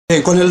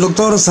Con el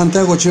doctor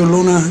Santiago Chio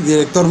Luna,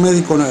 director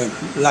médico en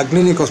la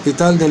Clínica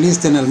Hospital del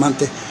ISSSTE en el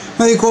Mante.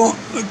 Médico,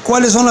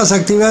 ¿cuáles son las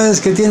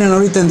actividades que tienen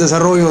ahorita en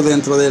desarrollo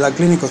dentro de la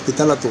Clínica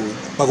Hospital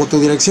bajo tu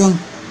dirección?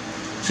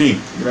 Sí,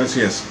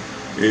 gracias.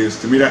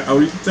 Mira,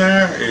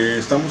 ahorita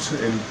estamos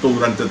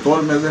durante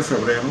todo el mes de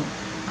febrero,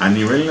 a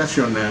nivel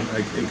nacional,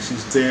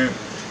 existe,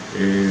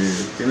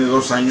 tiene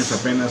 2 años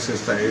apenas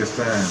esta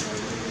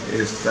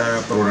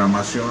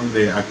programación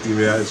de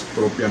actividades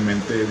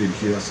propiamente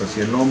dirigidas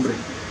hacia el hombre.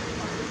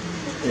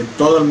 En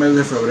todo el mes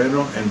de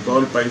febrero, en todo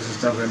el país se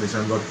están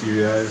realizando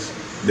actividades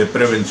de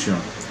prevención,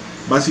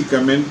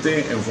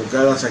 básicamente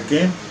enfocadas ¿a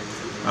qué?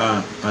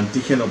 A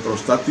antígeno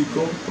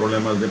prostático,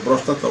 problemas de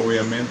próstata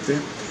obviamente,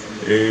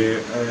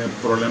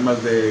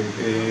 problemas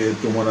de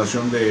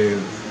tumoración de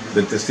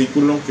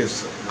testículo, que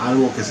es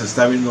algo que se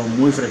está viendo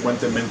muy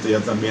frecuentemente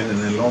ya también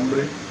en el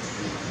hombre,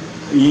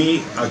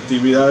 y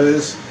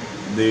actividades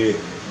de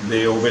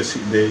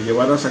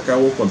llevarlas a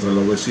cabo contra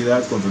la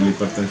obesidad, contra la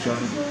hipertensión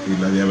y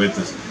la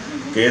diabetes,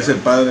 que es el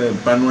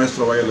pan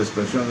nuestro, vaya la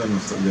expresión de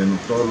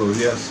todos los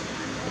días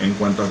en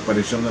cuanto a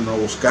aparición de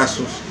nuevos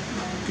casos,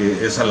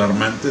 que es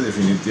alarmante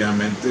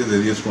definitivamente.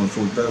 De 10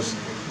 consultas,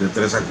 de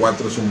 3 a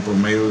 4 es un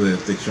promedio de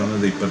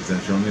detecciones de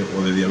hipertensión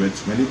o de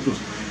diabetes mellitus.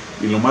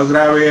 Y lo más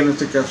grave en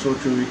este caso,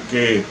 Chuy,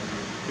 que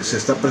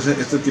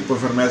este tipo de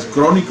enfermedades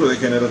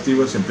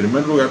crónico-degenerativas, en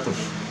primer lugar, pues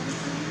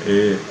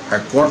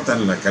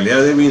acortan la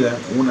calidad de vida,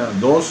 1,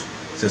 2,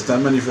 se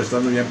están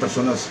manifestando ya en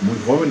personas muy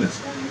jóvenes,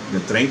 de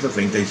 30,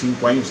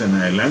 35 años en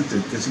adelante.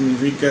 ¿Qué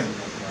significa?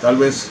 Tal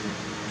vez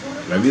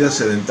la vida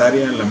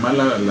sedentaria,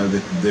 la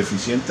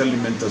deficiente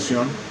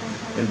alimentación.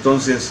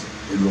 Entonces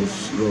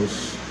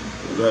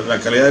la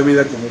calidad de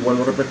vida, como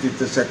vuelvo a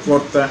repetirte, se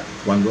acorta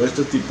cuando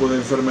este tipo de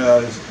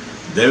enfermedades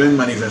deben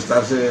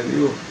manifestarse,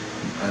 digo,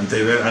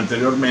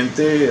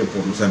 anteriormente,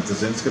 por los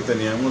antecedentes que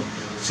teníamos,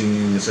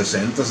 sin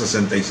 60,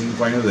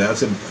 65 años de edad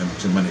se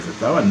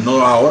manifestaban,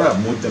 no ahora,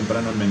 muy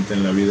tempranamente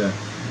en la vida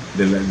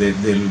del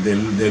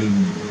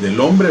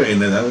hombre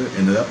en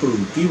edad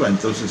productiva.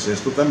 Entonces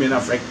esto también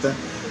afecta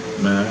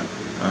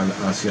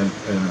hacia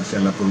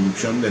la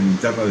producción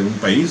interna de un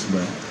país,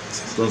 ¿verdad?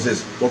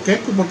 Entonces, ¿por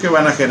qué? Porque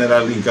van a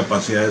generar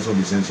incapacidades o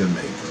licencias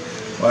médicas.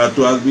 Ahora,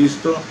 tú has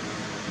visto,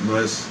 tú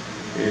ves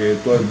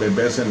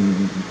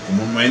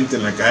comúnmente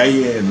en la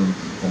calle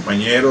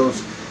compañeros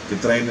que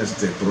traen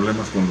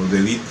problemas con los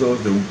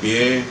deditos de un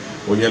pie,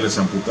 o ya les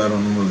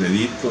amputaron unos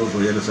deditos,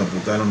 o ya les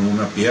amputaron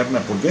una pierna.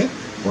 ¿Por qué?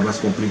 Por las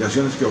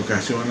complicaciones que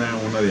ocasiona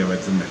una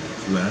diabetes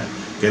mellitus, ¿verdad?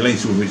 Que es la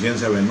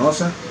insuficiencia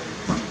venosa.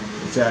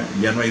 O sea,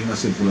 ya no hay una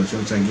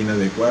circulación sanguínea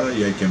adecuada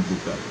y hay que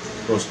amputar.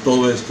 Entonces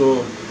todo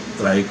esto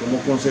trae como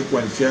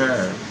consecuencia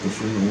pues,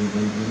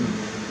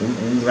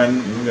 un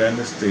gran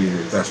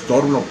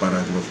trastorno para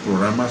los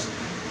programas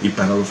y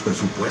para los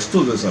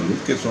presupuestos de salud,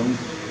 que son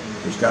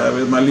pues, cada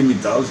vez más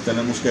limitados, y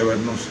tenemos que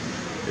vernos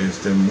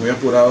muy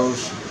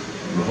apurados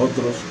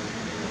nosotros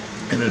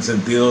en el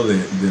sentido de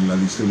la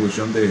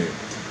distribución del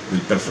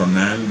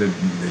personal, del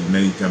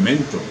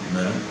medicamento,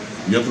 ¿verdad?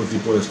 Y otro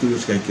tipo de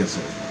estudios que hay que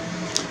hacer.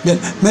 Bien,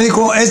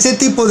 médico, ¿este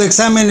tipo de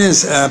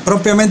exámenes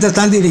propiamente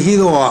están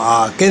dirigidos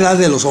a qué edad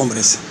de los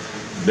hombres?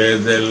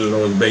 Desde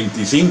los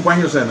 25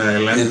 años en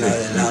adelante,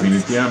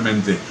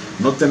 definitivamente.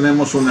 No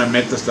tenemos una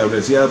meta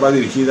establecida, va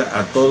dirigida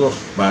a todos,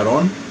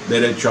 varón,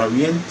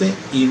 derechohabiente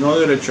y no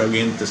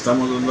derechohabiente.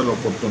 Estamos dando la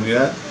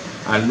oportunidad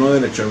al no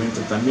derechohabiente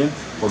también,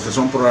 porque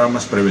son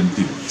programas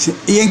preventivos. Sí.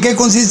 ¿Y en qué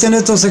consisten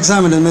estos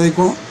exámenes,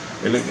 médico?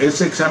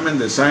 Ese examen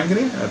de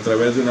sangre, a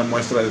través de una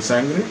muestra de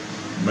sangre,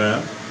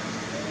 ¿verdad?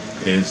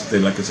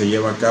 La que se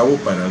lleva a cabo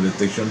para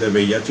detección de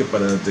VIH,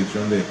 para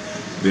detección de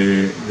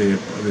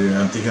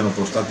antígeno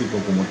prostático,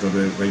 como te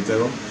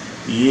reitero,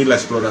 y la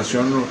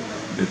exploración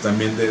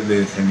también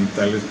de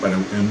genitales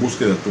en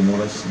búsqueda de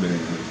tumores de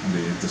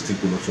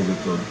testículos, sobre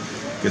todo,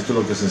 que esto es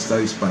lo que se está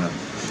disparando.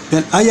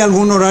 Bien, ¿hay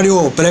algún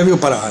horario previo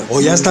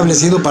o ya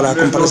establecido para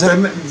comparecer?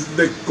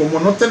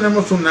 Como no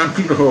tenemos un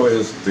amplio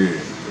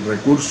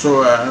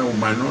recurso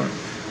humano,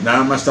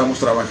 nada más estamos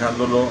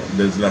trabajándolo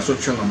desde las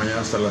 8 de la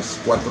mañana hasta las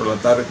 4 de la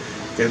tarde,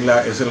 que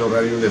es el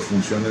horario de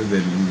funciones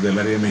del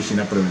área de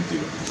medicina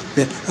preventiva.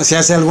 Bien, ¿se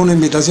hace alguna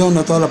invitación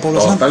a toda la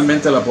población?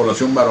 Totalmente a la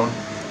población varón.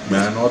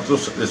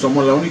 Nosotros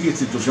somos la única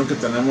institución que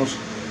tenemos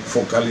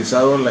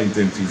focalizado la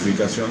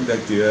intensificación de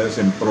actividades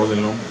en pro del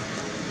hombre,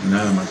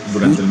 nada más,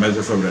 durante el mes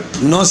de febrero.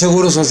 No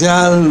seguro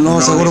social, no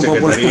seguro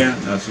popular.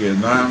 Así es,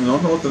 no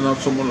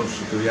somos los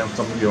que ya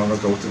estamos llevando a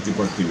cabo este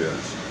tipo de actividades.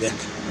 Bien,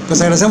 pues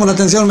agradecemos la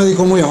atención,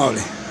 médico, muy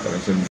amable.